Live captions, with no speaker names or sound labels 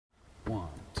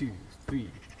2, 3,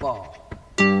 4.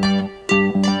 You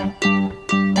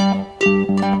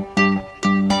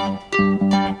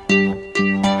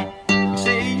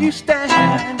say you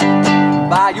stand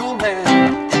by your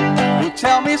man. You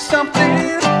tell me something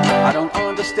I don't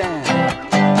understand.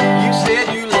 You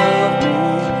said you love me,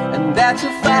 and that's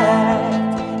a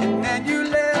fact, and then you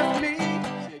left me.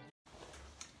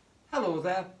 Hello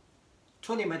there,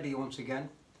 Tony Medley once again,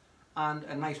 and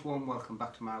a nice warm welcome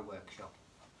back to my workshop.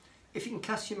 If you can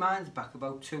cast your minds back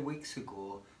about 2 weeks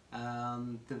ago,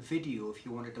 the video, if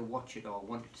you wanted to watch it or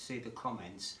wanted to see the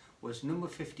comments, was number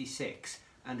 56,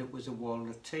 and it was a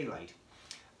walnut tea light.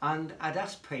 And I'd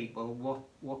asked people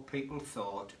what people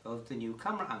thought of the new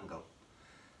camera angle.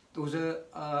 There was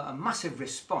a massive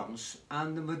response,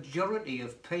 and the majority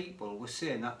of people were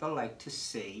saying that they like to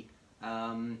see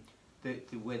the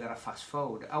way that I fast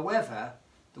forward. However,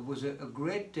 there was a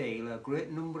great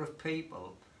number of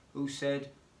people who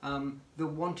said they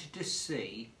wanted to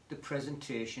see the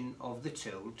presentation of the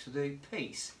tool to the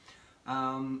piece.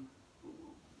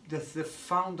 They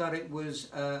found that it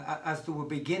was, as they were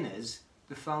beginners,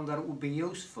 they found that it would be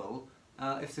useful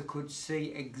if they could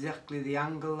see exactly the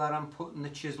angle that I'm putting the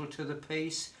chisel to the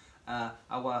piece, how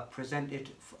I present it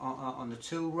on the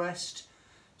tool rest.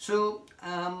 So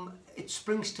it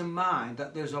springs to mind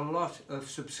that there's a lot of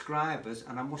subscribers,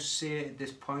 and I must say at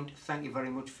this point, thank you very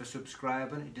much for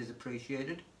subscribing, it is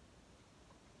appreciated,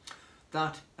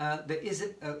 that there is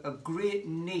a great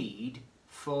need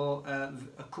for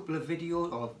a couple of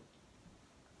videos or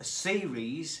a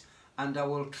series, and I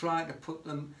will try to put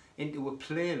them into a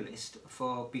playlist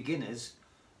for beginners,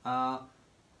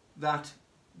 that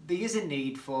there is a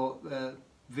need for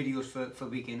videos for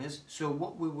beginners. So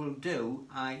what we will do,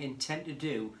 I intend to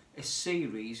do a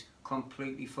series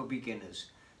completely for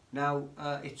beginners. Now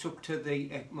it's up to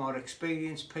the more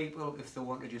experienced people if they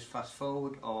want to just fast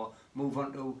forward or move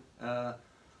on to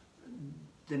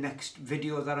the next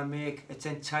video that I make. It's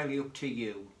entirely up to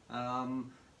you.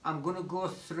 I'm going to go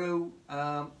through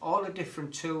all the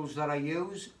different tools that I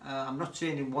use. I'm not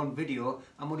saying in one video,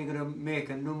 I'm only going to make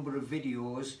a number of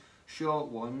videos, short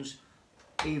ones,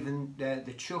 even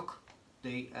the chuck,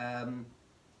 the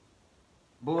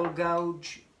ball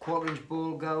gouge, 1/4 inch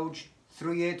ball gouge,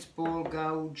 3/8 ball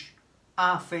gouge,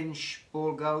 1/2 inch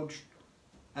ball gouge,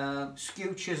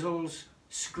 skew chisels,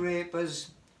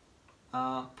 scrapers,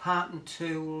 parting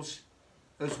tools,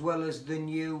 as well as the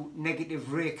new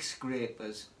negative rake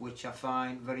scrapers, which I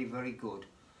find very, very good.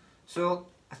 So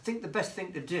I think the best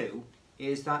thing to do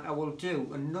is that I will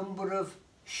do a number of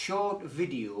short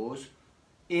videos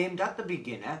aimed at the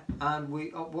beginner, and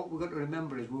what we've got to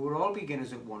remember is we were all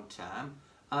beginners at one time,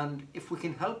 and if we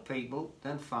can help people,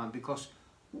 then fine, because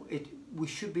we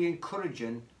should be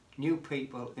encouraging new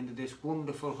people into this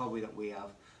wonderful hobby that we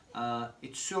have.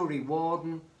 It's so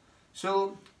rewarding.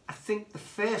 So I think the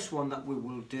first one that we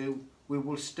will do, we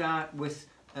will start with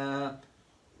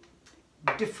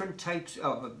different types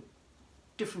of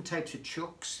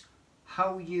chucks,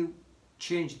 how you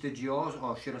change the jaws,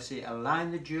 or should I say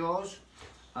align the jaws,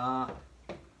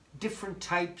 different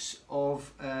types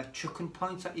of chucking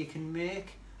points that you can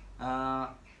make.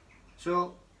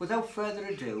 So without further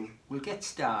ado, we'll get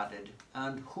started,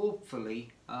 and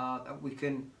hopefully we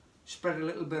can spread a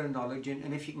little bit of knowledge,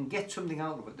 and if you can get something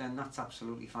out of it, then that's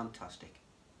absolutely fantastic.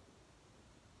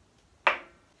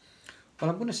 Well,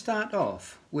 I'm going to start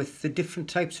off with the different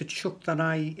types of chuck that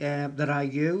I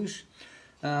use.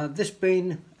 This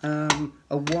being a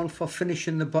one for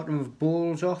finishing the bottom of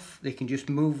bowls off. They can just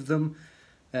move them.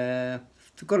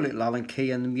 They've got a little Allen key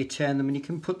in them. You turn them and you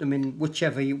can put them in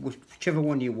whichever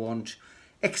one you want.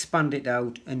 Expand it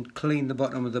out and clean the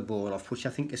bottom of the bowl off, which I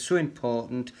think is so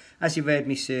important. As you've heard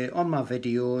me say on my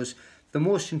videos, the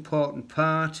most important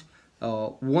part,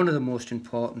 or one of the most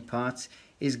important parts,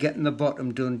 is getting the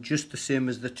bottom done just the same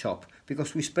as the top,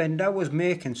 because we spend hours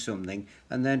making something,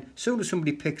 and then as soon as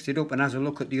somebody picks it up and has a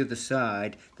look at the other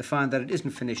side, they find that it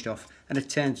isn't finished off, and it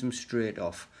turns them straight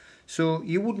off. So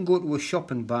you wouldn't go to a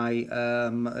shop and buy a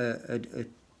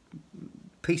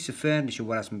piece of furniture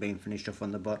where hasn't been finished off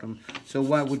on the bottom, so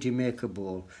why would you make a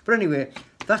bowl? But anyway,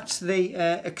 that's the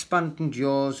expanding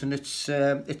jaws, and it's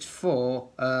for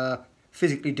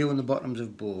physically doing the bottoms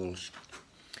of bowls.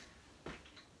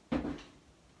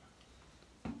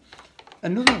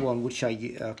 Another one which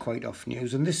I quite often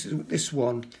use, and this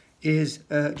one is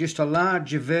just a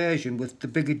larger version with the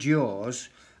bigger jaws,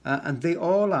 and they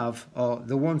all have, or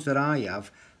the ones that I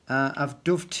have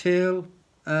dovetail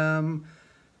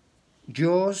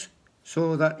jaws,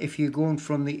 so that if you're going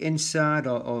from the inside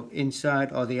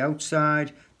or the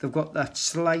outside, they've got that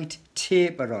slight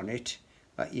taper on it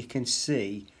that you can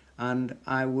see, and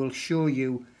I will show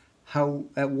you how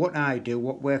what I do,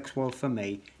 what works well for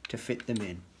me to fit them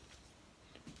in.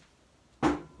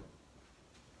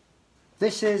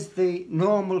 This is the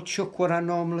normal chuck what I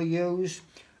normally use,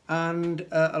 and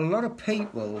a lot of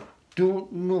people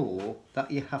don't know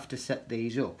that you have to set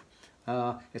these up.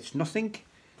 It's nothing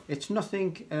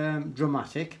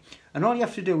dramatic, and all you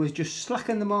have to do is just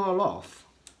slacken them all off,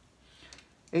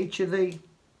 each of the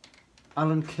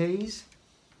Allen keys.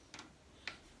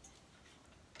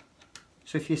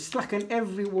 So if you slacken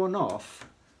every one off,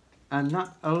 and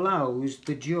that allows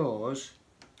the jaws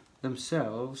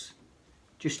themselves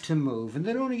just to move, and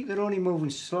they're only moving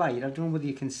slight. I don't know whether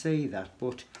you can see that,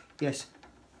 but yes,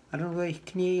 I don't know whether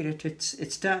can you hear it.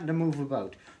 It's starting to move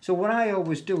about. So what I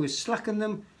always do is slacken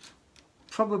them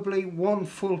probably one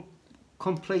full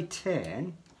complete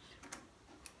turn.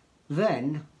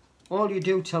 Then all you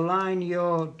do to line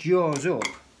your jaws up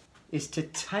is to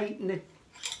tighten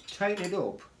it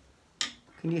up.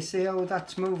 Can you see how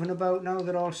that's moving about now?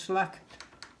 They're all slack.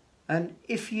 And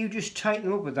if you just tighten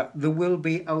them up with that, they will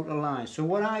be out of line. So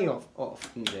what I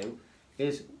often do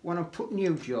is, when I'm putting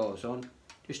new jaws on,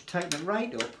 just tighten it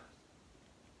right up.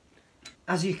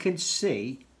 As you can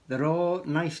see, they're all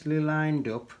nicely lined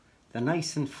up. They're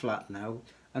nice and flat now.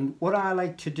 And what I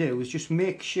like to do is just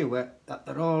make sure that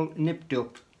they're all nipped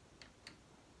up.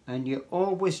 And you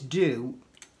always do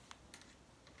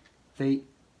the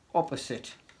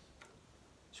opposite,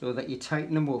 so that you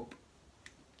tighten them up.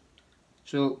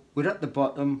 So we're at the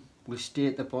bottom, we'll stay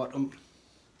at the bottom.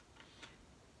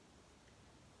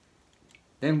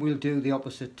 Then we'll do the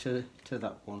opposite to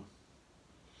that one.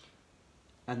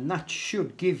 And that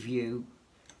should give you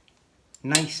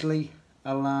nicely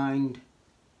aligned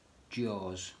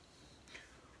jaws.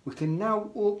 We can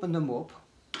now open them up.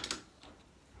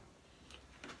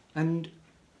 And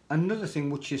another thing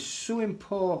which is so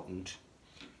important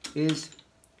is,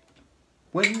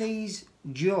 when these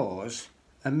jaws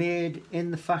are made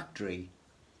in the factory,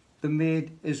 they're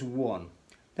made as one.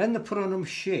 Then they're put on a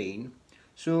machine,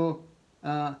 so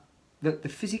that they're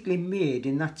physically made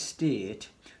in that state.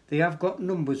 They have got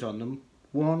numbers on them,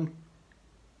 1,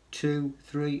 2,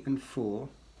 3 and 4,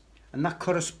 and that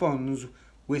corresponds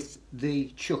with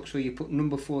the chuck. So you put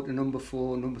number 4 to number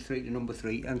 4, number 3 to number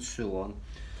 3 and so on.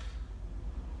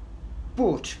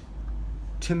 But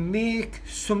to make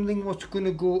something what's going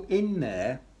to go in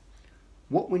there,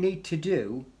 what we need to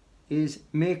do is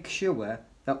make sure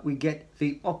that we get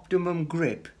the optimum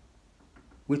grip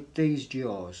with these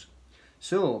jaws.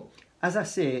 So, as I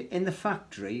say, in the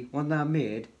factory, when they're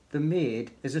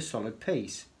made as a solid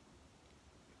piece.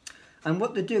 And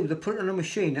what they do, they put it on a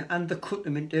machine and they cut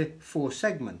them into 4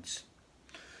 segments.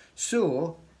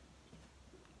 So,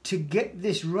 to get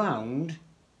this round,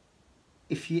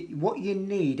 what you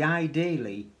need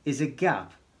ideally is a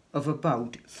gap of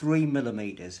about 3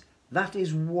 millimeters. That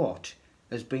is what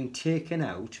has been taken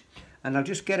out, and I'll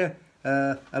just get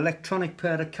a electronic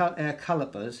pair of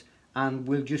calipers, and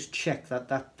we'll just check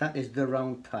that is the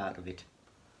round part of it.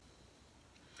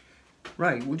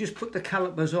 Right, we'll just put the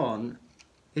calipers on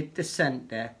at the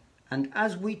centre, and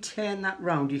as we turn that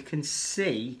round, you can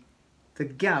see the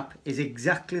gap is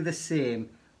exactly the same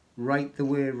right the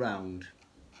way round.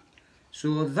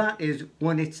 So that is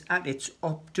when it's at its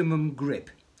optimum grip.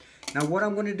 Now what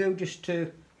I'm going to do, just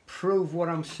to prove what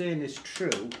I'm saying is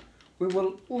true, we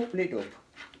will open it up.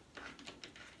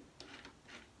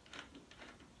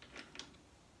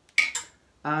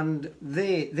 And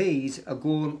these are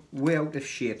going way out of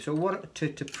shape. So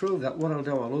to prove that, what I'll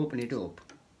do, I'll open it up.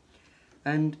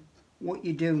 And what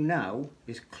you do now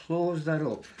is close that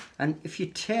up. And if you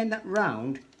turn that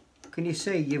round, can you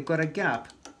see you've got a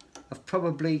gap of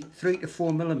probably 3 to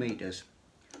 4 millimeters.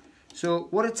 So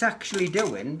what it's actually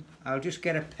doing, I'll just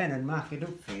get a pen and mark it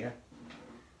up for you.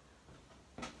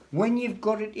 When you've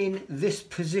got it in this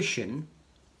position,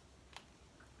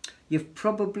 you've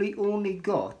probably only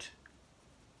got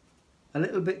a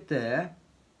little bit there,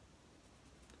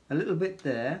 a little bit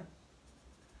there,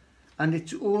 and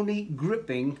it's only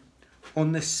gripping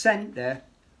on the centre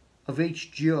of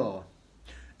each jaw.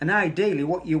 And ideally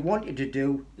what you wanted to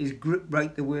do is grip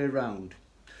right the way around.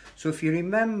 So if you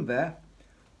remember,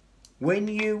 when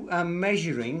you are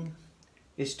measuring,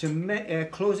 is to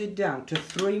close it down to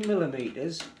 3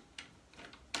 millimeters.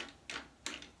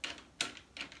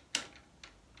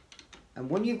 And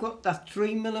when you've got that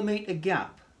 3 millimeter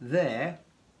gap there,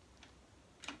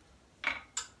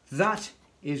 that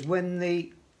is when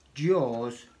the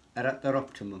jaws are at their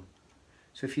optimum.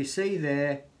 So if you see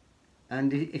there,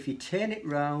 and if you turn it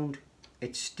round,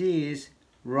 it stays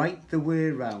right the way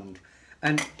round.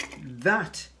 And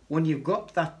that, when you've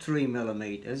got that 3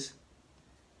 millimeters,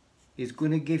 is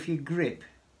going to give you grip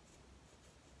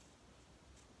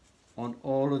on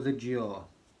all of the jaw,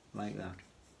 like that,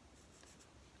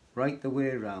 right the way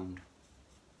around.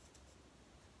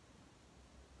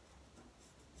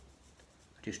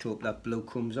 I just hope that blue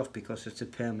comes off because it's a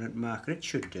permanent marker. It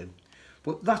should do.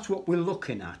 But that's what we're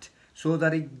looking at, so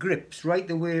that it grips right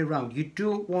the way around. You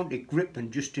don't want it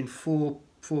gripping just in four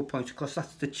points, because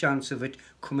that's the chance of it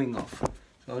coming off.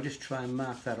 So I'll just try and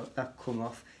mark that up, that come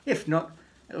off. If not,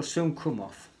 it'll soon come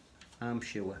off, I'm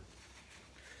sure.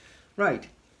 Right,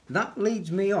 that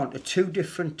leads me on to two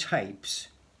different types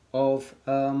of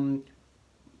the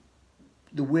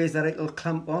ways that it'll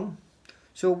clamp on.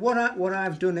 So what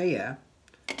I've done here,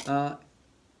 I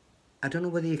don't know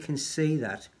whether you can see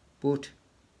that, but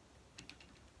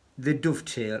the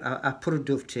dovetail, I put a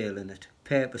dovetail in it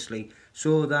purposely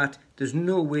so that there's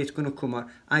no way it's going to come out.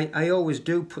 I always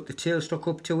do put the tailstock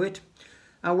up to it.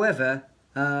 However,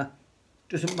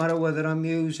 doesn't matter whether I'm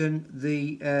using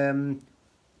the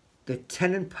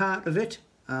tenon part of it,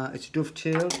 it's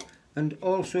dovetailed, and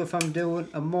also if I'm doing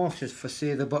a mortise for,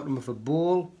 say, the bottom of a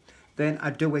bowl, then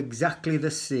I do exactly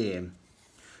the same.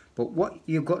 But what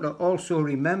you've got to also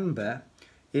remember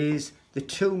is the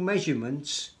two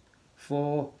measurements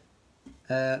for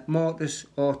mortise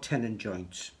or tenon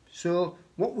joints. So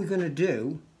what we're going to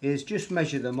do is just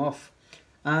measure them off,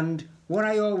 and what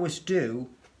I always do,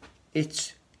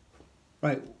 it's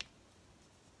right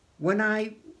when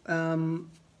I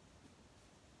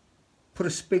put a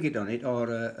spigot on it, or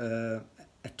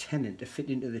a tenon to fit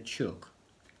into the chuck,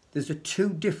 there's a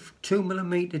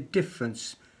 2mm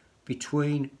difference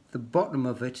between the bottom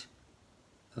of it,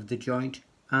 of the joint,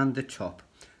 and the top.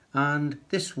 And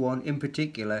this one in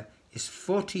particular is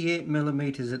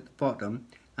 48mm at the bottom,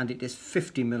 and it is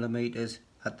 50mm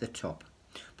at the top.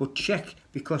 But check,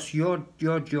 because your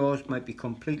jaws might be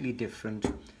completely different.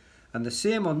 And the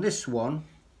same on this one,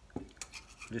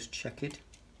 just check it.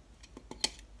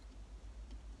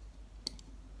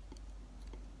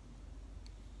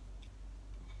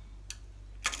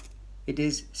 It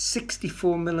is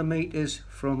 64mm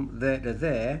from there to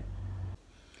there,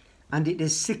 and it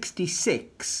is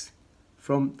 66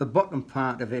 from the bottom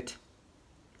part of it,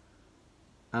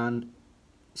 and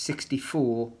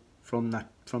 64 from the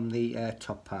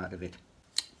top part of it.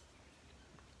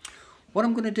 What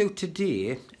I'm going to do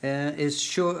today is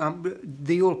show,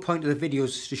 the whole point of the video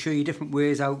is to show you different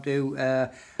ways how to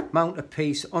mount a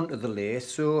piece onto the lathe.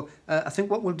 So I think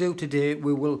what we'll do today,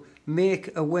 we will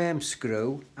make a worm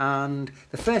screw, and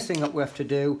the first thing that we have to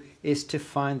do is to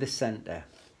find the centre.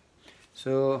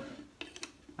 So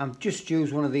I've just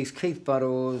used one of these Keith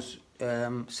Barrow's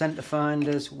centre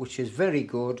finders, which is very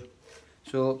good.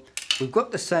 So we've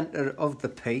got the centre of the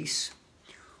piece.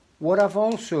 What I've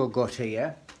also got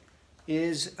here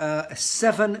is a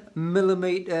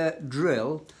 7mm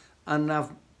drill, and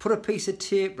I've put a piece of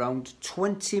tape round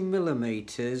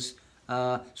 20mm,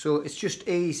 so it's just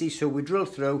easy. So we drill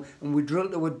through, and we drill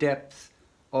to a depth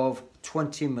of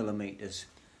 20mm.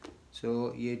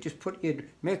 So you just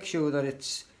make sure that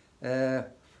it's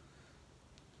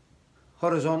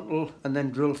horizontal, and then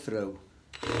drill through.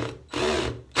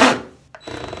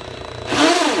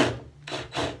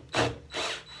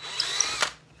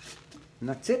 And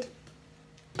that's it.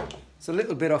 It's a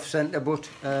little bit off centre, but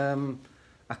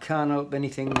I can't help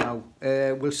anything now.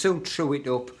 We'll soon true it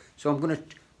up. So I'm going to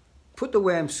put the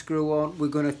worm screw on. We're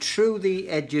going to true the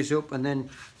edges up, and then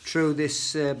true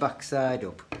this back side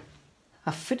up.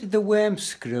 I fitted the worm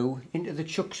screw into the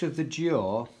chucks of the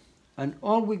jaw, and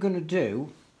all we're going to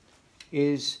do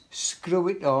is screw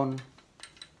it on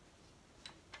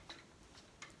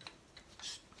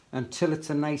until it's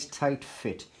a nice tight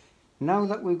fit. Now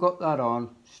that we've got that on,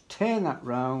 just turn that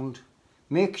round,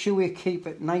 make sure we keep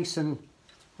it nice and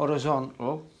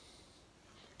horizontal,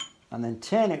 and then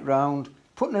turn it round,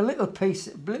 putting a little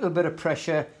bit of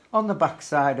pressure on the back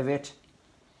side of it.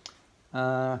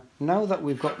 Now that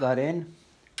we've got that in,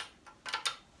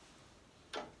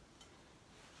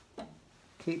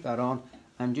 keep that on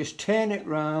and just turn it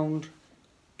round.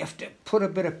 You have to put a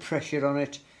bit of pressure on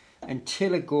it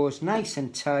until it goes nice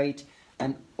and tight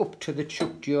and up to the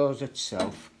chuck jaws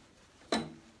itself.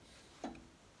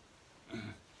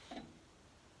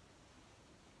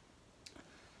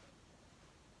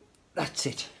 That's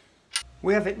it.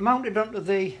 We have it mounted onto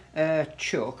the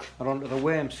chuck, or onto the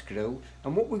worm screw,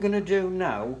 and what we're going to do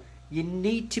now, you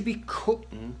need to be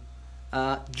cutting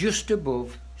just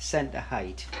above centre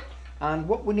height. And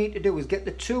what we need to do is get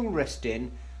the tool rest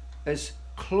in as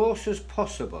close as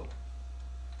possible.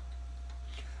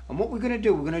 And what we're going to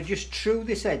do, we're going to just true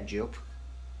this edge up.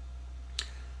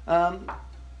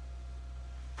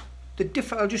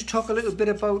 I'll just talk a little bit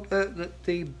about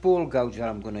the ball gouge that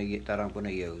I'm going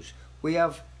to use. We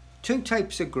have two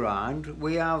types of grind.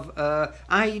 We have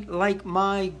I like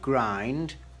my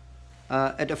grind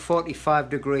at a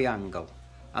 45-degree angle,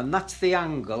 and that's the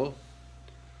angle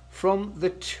from the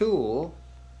toe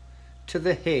to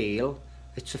the heel.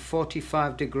 It's a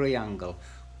 45-degree angle,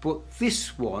 but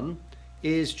this one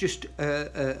is just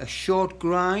a short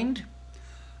grind.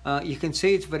 You can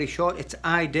see it's very short. It's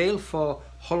ideal for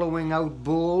hollowing out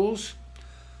bowls.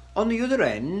 On the other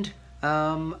end,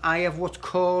 I have what's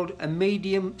called a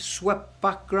medium swept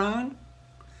back grind,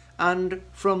 and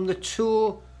from the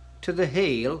toe to the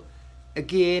heel,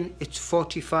 again, it's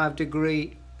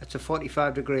 45-degree. It's a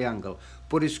 45-degree angle,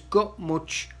 but it's got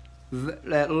much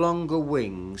longer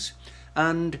wings,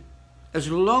 and as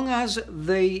long as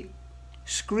the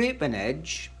scraping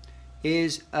edge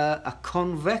is a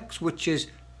convex, which is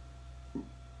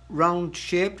round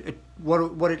shaped,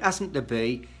 what it hasn't to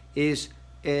be is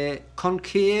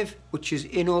concave, which is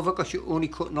in over, because you're only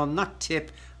cutting on that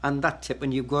tip and that tip,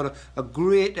 and you've got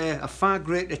a far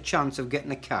greater chance of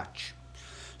getting a catch.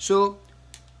 So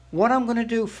what I'm going to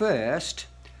do first,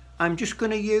 I'm just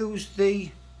going to use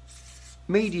the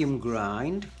medium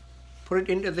grind, put it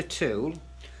into the tool,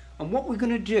 and what we're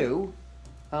going to do,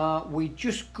 we're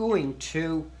just going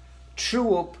to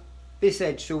true up this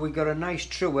edge, so we've got a nice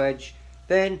true edge,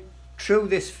 then true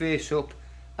this face up,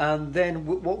 and then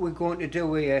what we're going to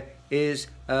do here is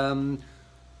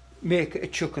make a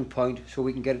chucking point so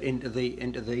we can get it into the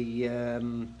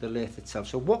lathe itself.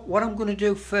 So what I'm going to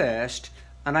do first,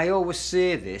 and I always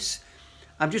say this,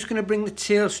 I'm just going to bring the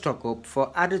tailstock up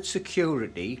for added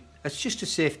security. It's just a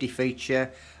safety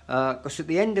feature, because at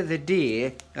the end of the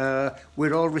day,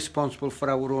 we're all responsible for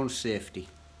our own safety.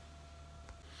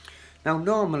 Now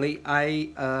normally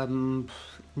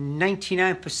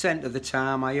 99% of the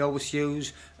time I always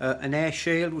use an air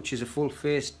shield, which is a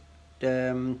full-faced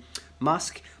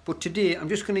mask, but today I'm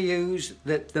just going to use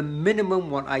the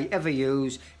minimum what I ever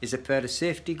use is a pair of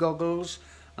safety goggles,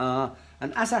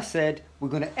 and as I said, we're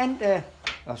going to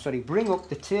bring up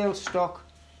the tailstock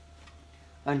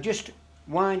and just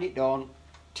wind it on,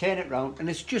 turn it round, and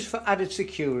it's just for added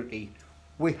security.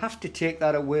 We have to take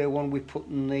that away when we're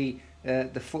putting the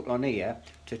foot on here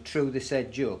to true this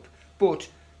edge up, but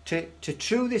to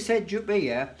true this edge up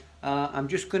here, I'm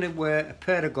just going to wear a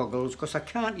pair of goggles, because I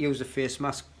can't use a face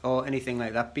mask or anything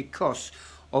like that, because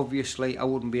obviously I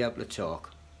wouldn't be able to talk.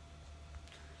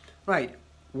 Right,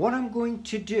 what I'm going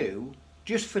to do,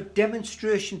 just for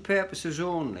demonstration purposes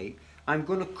only, I'm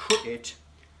going to cut it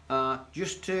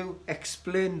just to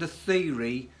explain the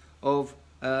theory of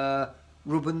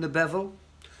rubbing the bevel.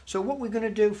 So what we're going to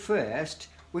do first,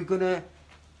 we're going to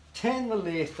turn the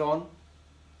lathe on,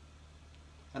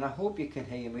 and I hope you can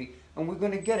hear me, and we're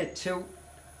going to get it to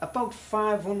about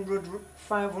 500,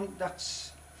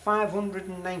 that's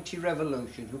 590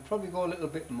 revolutions. We'll probably go a little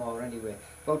bit more anyway,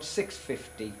 about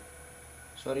 650.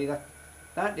 Sorry,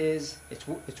 that is,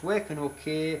 it's working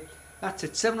okay. That's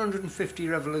at 750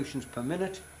 revolutions per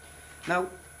minute. Now,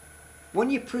 when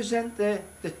you present the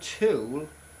tool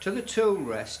to the tool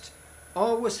rest,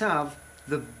 always have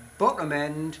the bottom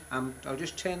end, I'll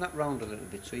just turn that round a little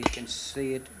bit so you can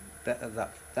see it better.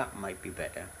 That might be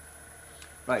better.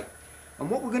 Right, and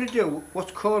what we're going to do,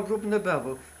 what's called rubbing the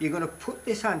bevel, you're going to put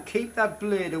this hand, keep that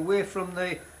blade away from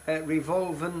the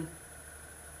revolving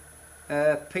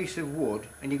piece of wood,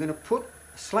 and you're going to put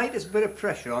the slightest bit of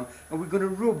pressure on, and we're going to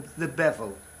rub the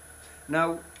bevel.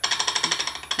 Now,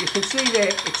 you can see there,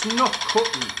 it's not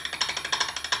cutting.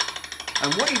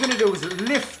 And what you're going to do is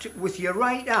lift with your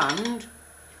right hand.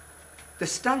 The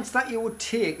stance that you would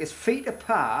take is feet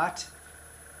apart,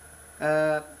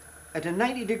 at a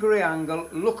 90-degree angle,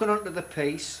 looking onto the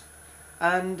piece,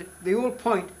 and the whole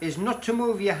point is not to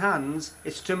move your hands,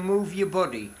 it's to move your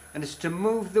body, and it's to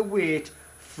move the weight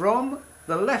from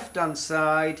the left hand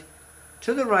side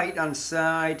to the right hand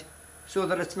side so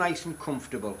that it's nice and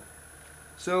comfortable.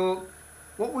 So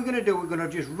what we're going to do, we're going to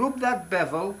just rub that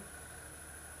bevel,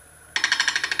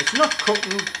 it's not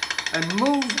cutting, and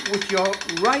move with your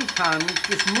right hand,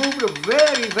 just move it up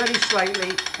very, very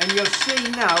slightly, and you'll see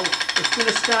now it's going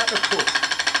to start to cut.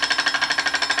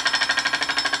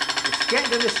 It's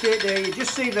getting to the state there, you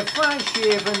just see the fine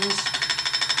shavings,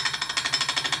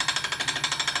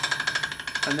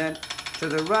 and then to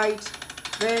the right,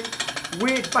 then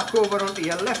weight back over onto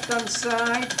your left hand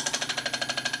side.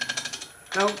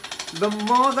 Now, the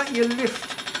more that you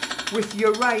lift with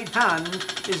your right hand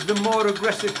is the more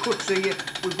aggressive cut. So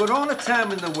we've got all the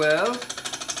time in the world,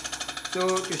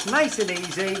 so just nice and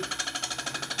easy,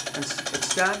 and it's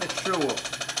starting to throw up.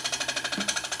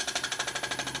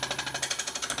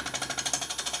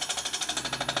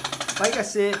 like I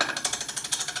say,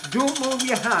 don't move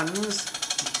your hands,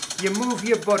 you move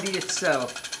your body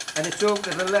itself, and it's over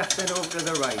to the left and over to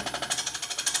the right.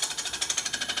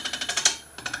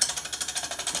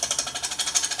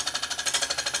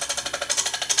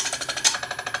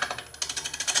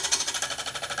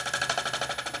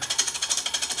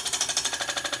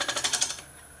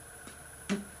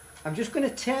 I'm just going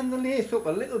to turn the lathe up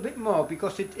a little bit more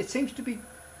because it seems to be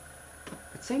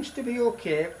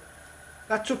okay.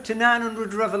 That's up to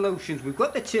 900 revolutions. We've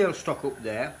got the tailstock up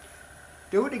there.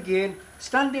 Do it again.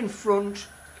 Stand in front.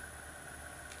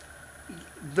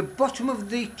 The bottom of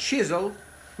the chisel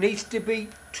needs to be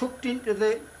tucked into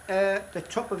the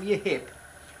top of your hip,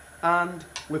 and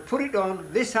we put it on.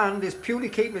 This hand is purely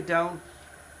keeping it down.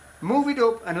 Move it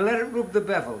up and let it rub the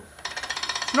bevel.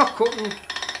 It's not cutting.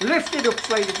 Lift it up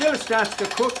slightly till it starts to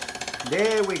cut.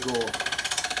 There we go.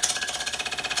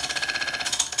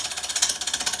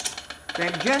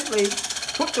 Then gently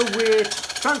put the weight,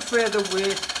 transfer the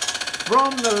weight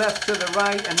from the left to the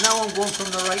right, and now I'm going from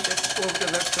the right over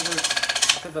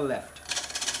to the left.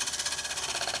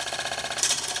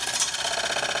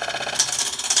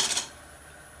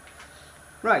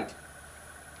 Right.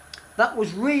 That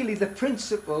was really the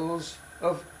principles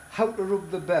of how to rub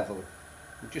the bevel.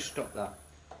 We'll just stop that.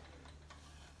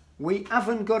 We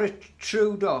haven't got it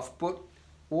trued off, but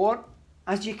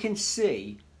as you can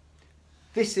see,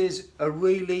 this is a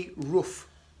really rough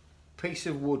piece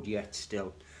of wood yet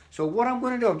still. So what I'm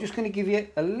going to do, I'm just going to give you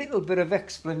a little bit of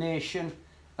explanation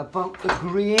about the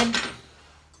grain,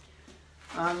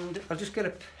 and I'll just get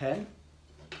a pen.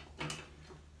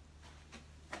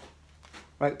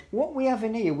 Right, what we have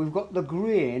in here, we've got the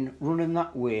grain running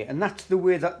that way, and that's the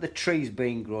way that the tree's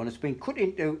been grown. It's been cut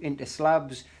into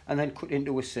slabs and then cut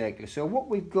into a circle. So what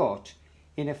we've got,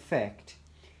 in effect,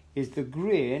 is the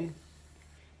grain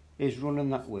is running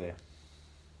that way.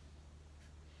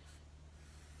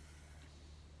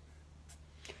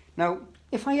 Now,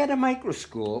 if I had a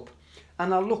microscope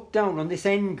and I look down on this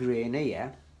end grain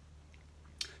here,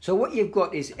 so what you've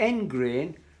got is end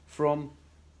grain from,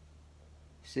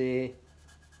 say,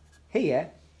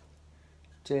 here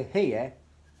to here.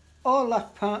 All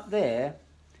that part there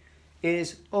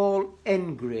is all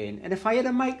end grain, and if I had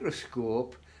a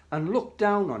microscope and looked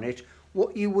down on it,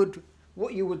 what you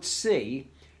would see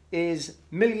is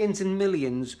millions and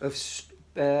millions of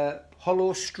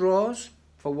hollow straws,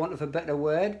 for want of a better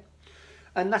word,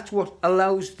 and that's what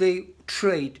allows the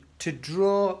tree to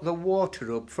draw the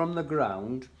water up from the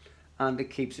ground, and it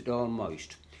keeps it all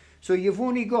moist. So you've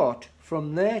only got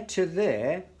from there to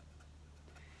there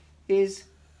is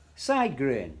side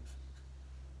grain,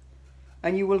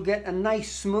 and you will get a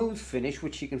nice smooth finish,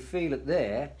 which you can feel it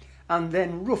there, and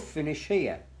then rough finish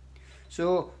here.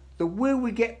 So the way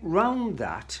we get round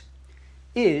that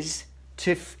is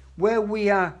to where we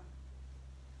are.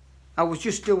 I was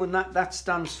just doing that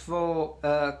stands for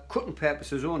cutting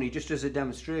purposes only, just as a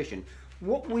demonstration.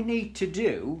 What we need to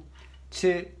do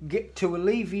to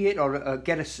alleviate or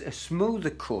get a smoother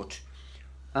cut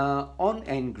on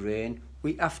end grain,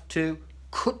 we have to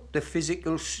cut the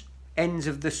physical ends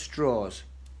of the straws.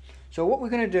 So what we're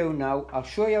going to do now, I'll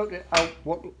show you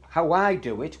how I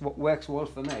do it, what works well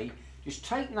for me. Just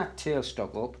tighten that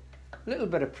tailstock up, a little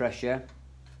bit of pressure,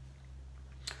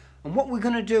 and what we're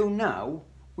going to do now,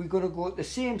 we're going to go at the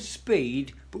same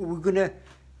speed, but we're going to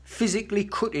physically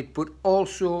cut it, but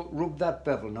also rub that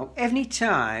bevel. Now, any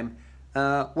time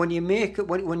when you make it,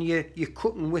 when you're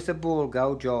cutting with a bowl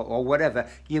gouge or whatever,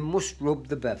 you must rub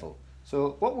the bevel.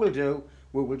 So what we'll do,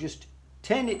 we will just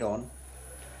turn it on.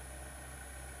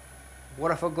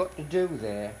 What I forgot to do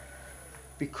there,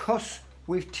 because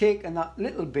we've taken that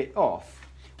little bit off,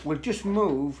 we'll just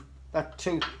move that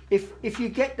tooth. If you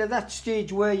get to that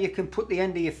stage where you can put the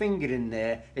end of your finger in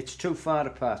there, it's too far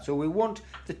apart. So we want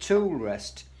the tool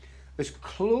rest as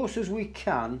close as we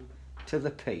can to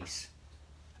the piece.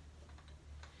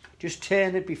 Just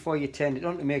turn it before you turn it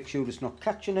on to make sure it's not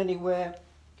catching anywhere.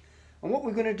 And what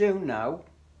we're going to do now,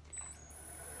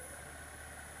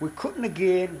 we're cutting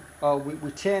again, or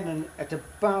we're turning at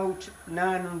about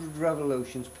 900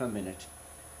 revolutions per minute.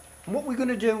 And what we're going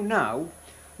to do now,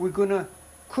 we're going to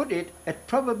cut it at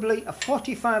probably a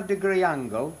 45-degree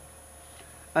angle,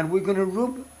 and we're going to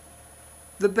rub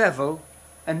the bevel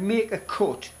and make a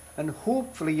cut, and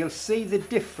hopefully you'll see the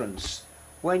difference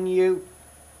when you're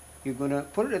going to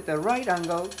put it at the right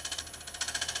angle.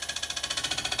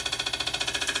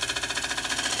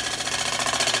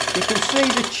 You can see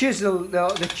the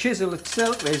chisel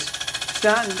itself is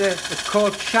starting to, it's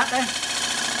called chatter.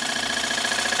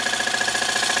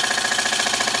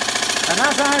 And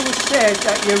as I was said,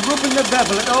 that you're rubbing the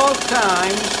bevel at all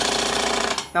times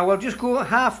Now I'll just go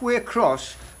halfway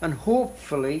across and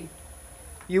hopefully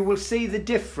you will see the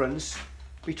difference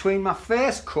between my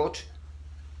first cut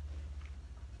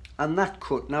and that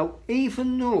cut. Now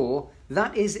even though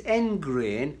that is end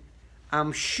grain,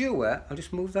 I'm sure, I'll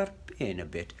just move that in a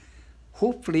bit,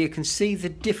 hopefully you can see the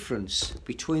difference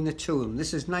between the two of them.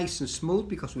 This is nice and smooth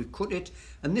because we've cut it,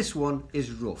 and this one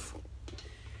is rough.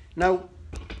 Now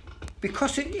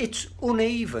because it's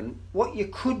uneven, what you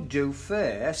could do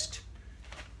first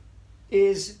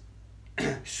is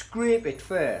scrape it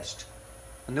first,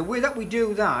 and the way that we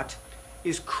do that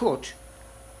is cut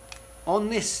on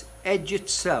this edge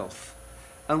itself.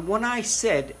 And when I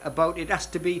said about it has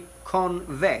to be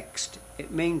convexed,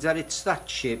 it means that it's that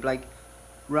shape, like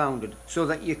rounded, so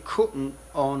that you're cutting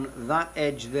on that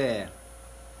edge there,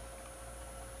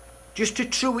 just to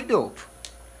true it up,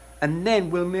 and then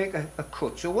we'll make a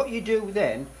cut. So what you do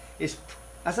then is,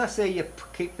 as I say, you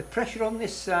keep the pressure on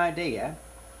this side here,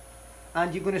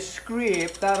 and you're going to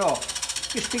scrape that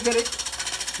off just to get it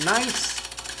nice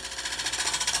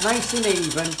and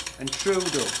even and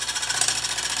trued up.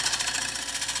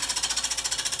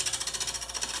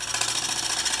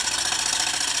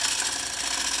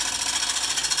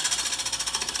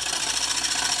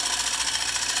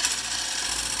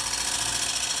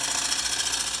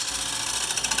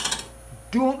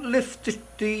 Don't lift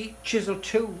the chisel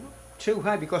too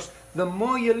high, because the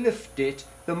more you lift it,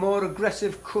 the more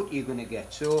aggressive cut you're going to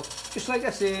get. So just like I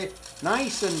say,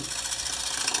 nice and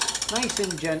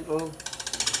gentle,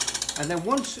 and then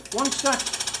once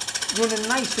that's running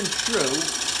nice and true,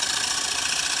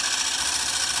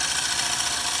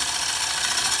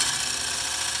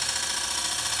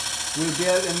 we'll be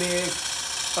able to make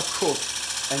a cut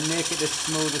and make it as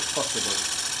smooth as possible.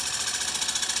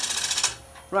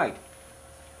 Right.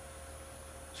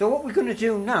 So what we're going to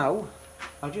do now,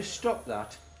 I'll just stop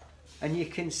that, and you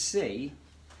can see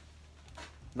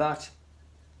that,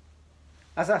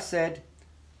 as I said,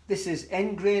 this is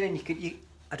end grain, and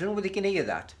I don't know whether you can hear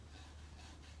that.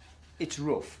 It's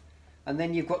rough. And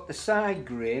then you've got the side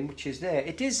grain, which is there.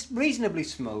 It is reasonably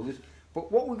smooth,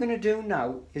 but what we're going to do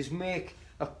now is make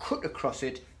a cut across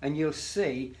it, and you'll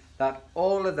see that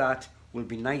all of that will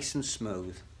be nice and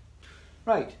smooth.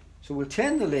 Right, so we'll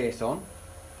turn the lathe on.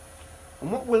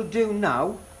 And what we'll do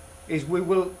now is we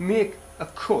will make a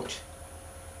cut,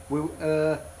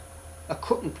 a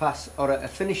cutting pass or a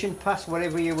finishing pass,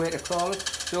 whatever you way to call it.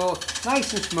 So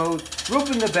nice and smooth,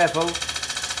 rubbing the bevel,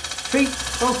 feet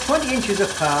about 20 inches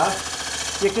apart.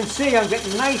 You can see I'm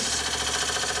getting nice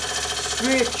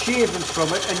straight shavings from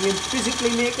it, and you're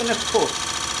physically making a cut.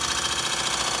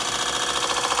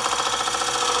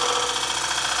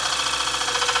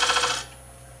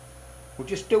 We'll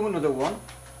just do another one.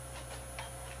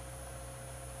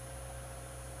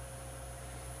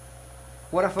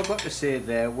 What I forgot to say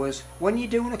there was, when you're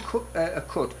doing a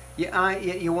cut,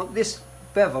 you want this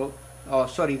bevel, or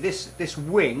sorry, this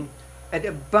wing at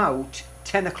about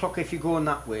 10 o'clock if you're going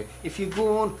that way. If you're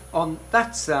going on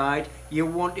that side, you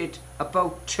want it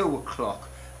about 2 o'clock.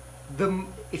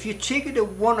 If you take it at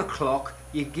 1 o'clock,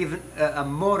 you're given a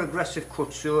more aggressive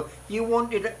cut, so you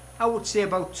want it, I would say,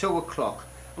 about 2 o'clock.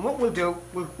 And what we'll do,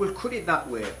 we'll cut it that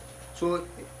way. So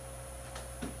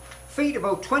feet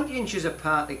about 20 inches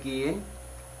apart again,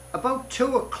 about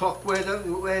 2 o'clock where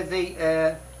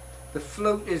the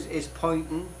float is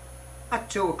pointing, at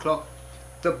 2 o'clock.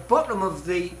 The bottom of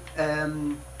the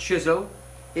chisel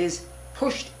is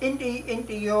pushed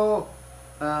into your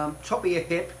top of your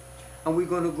hip, and we're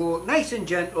going to go nice and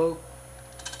gentle,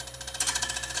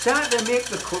 start to make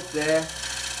the cut there,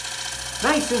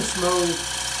 nice and smooth.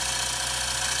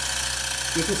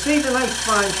 You can see the nice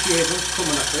fine shavings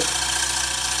coming up it.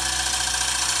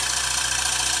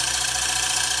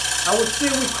 I would say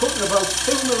we're cutting about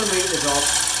 2 millimeters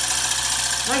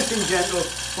off, nice and gentle,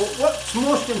 but what's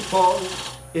most important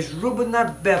is rubbing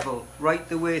that bevel right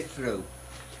the way through.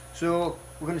 So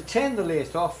we're going to turn the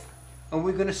lathe off, and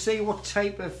we're going to see what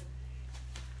type of,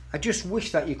 I just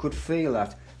wish that you could feel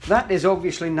that. That is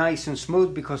obviously nice and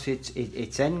smooth because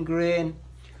it's end grain,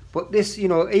 but this, you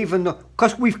know, even though,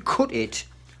 because we've cut it,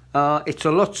 it's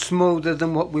a lot smoother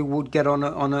than what we would get on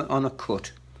a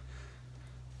cut.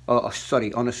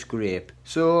 Sorry, on a scrape.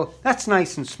 So that's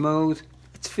nice and smooth.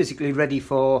 It's physically ready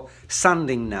for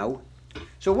sanding now.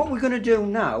 So what we're going to do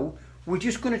now, we're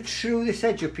just going to true this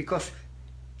edge up, because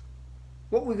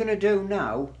what we're going to do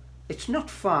now, it's not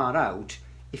far out.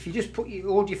 If you just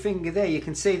hold your finger there, you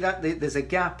can see that there's a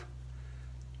gap.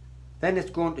 Then it's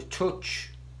going to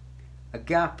touch, a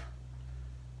gap,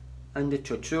 and a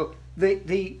touch. So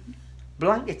the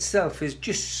blank itself is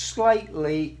just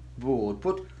slightly bowed,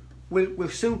 but we'll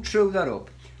soon true that up.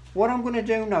 what I'm going to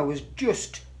do now is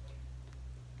just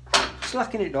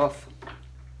slacken it off,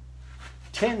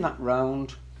 turn that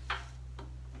round,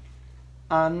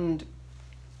 and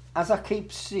as I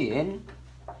keep saying,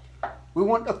 we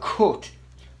want to cut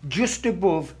just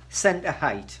above centre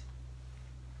height,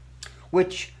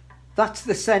 which that's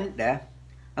the centre,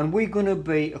 and we're going to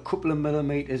be a couple of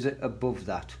millimetres above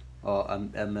that, or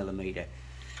a millimetre.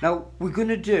 Now we're going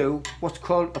to do what's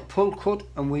called a pull cut,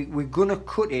 and we're going to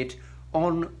cut it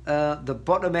on the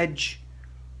bottom edge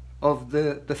of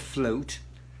the flute,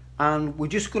 and we're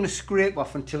just going to scrape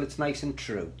off until it's nice and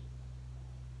true.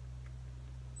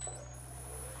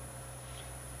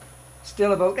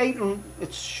 Still about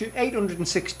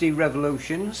 860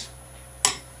 revolutions.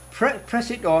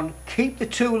 Press it on, keep the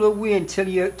tool away until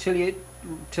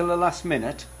the last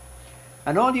minute,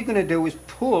 and all you're going to do is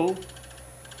pull.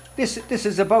 This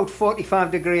is about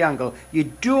 45-degree angle.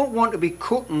 You don't want to be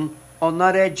cutting on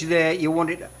that edge there. You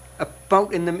want it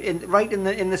about right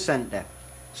in the centre.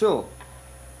 So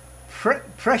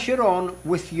pressure on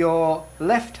with your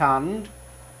left hand,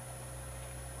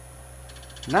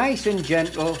 nice and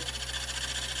gentle.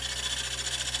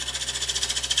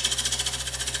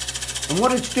 And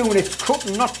what it's doing, it's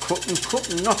cutting, not cutting,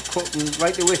 cutting, not cutting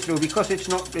right the way through, because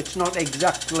it's not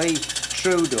exactly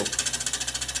trued up.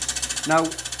 Now,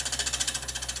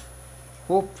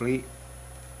 hopefully,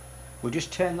 we'll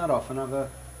just turn that off and have a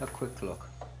quick look.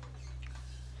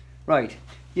 Right,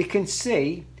 you can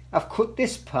see I've cut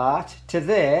this part to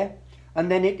there, and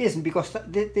then it isn't, because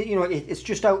you know, it's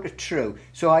just out of true.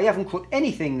 So I haven't cut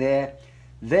anything there.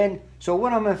 Then, so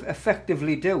what I'm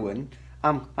effectively doing,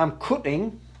 I'm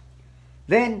cutting,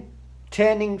 then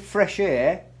turning fresh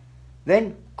air,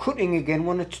 then cutting again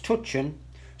when it's touching.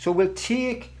 So we'll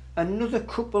take another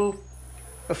couple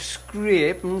of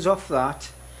scrapings off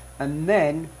that, and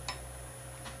then,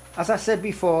 as I said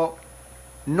before,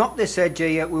 not this edge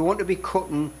here, we want to be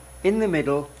cutting in the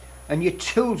middle, and your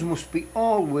tools must be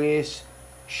always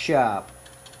sharp.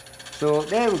 So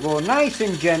there we go, nice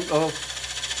and gentle.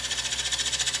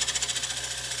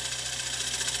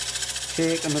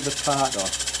 Take another part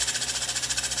off.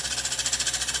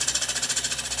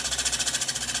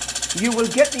 You will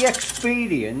get the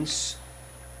experience,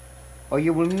 or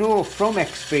you will know from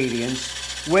experience,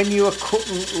 when you are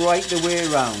cutting right the way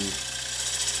around.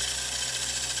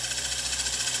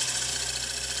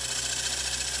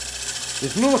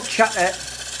 There's no chatter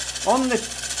on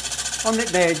it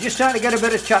there. Just trying to get a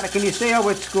bit of chatter. Can you see how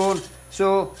it's going?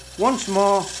 So once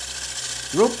more,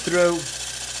 rub through.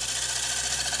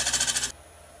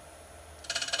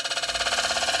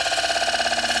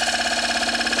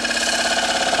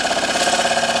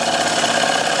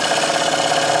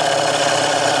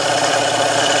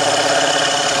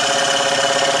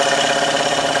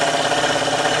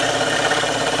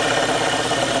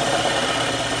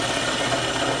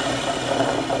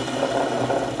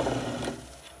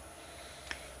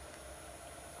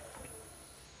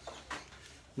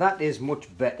 That is much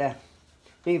better.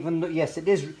 Even though, yes, it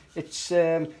is.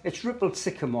 It's rippled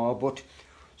sycamore, but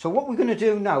so what we're going to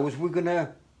do now is we're going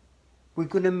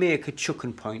to make a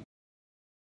chucking point.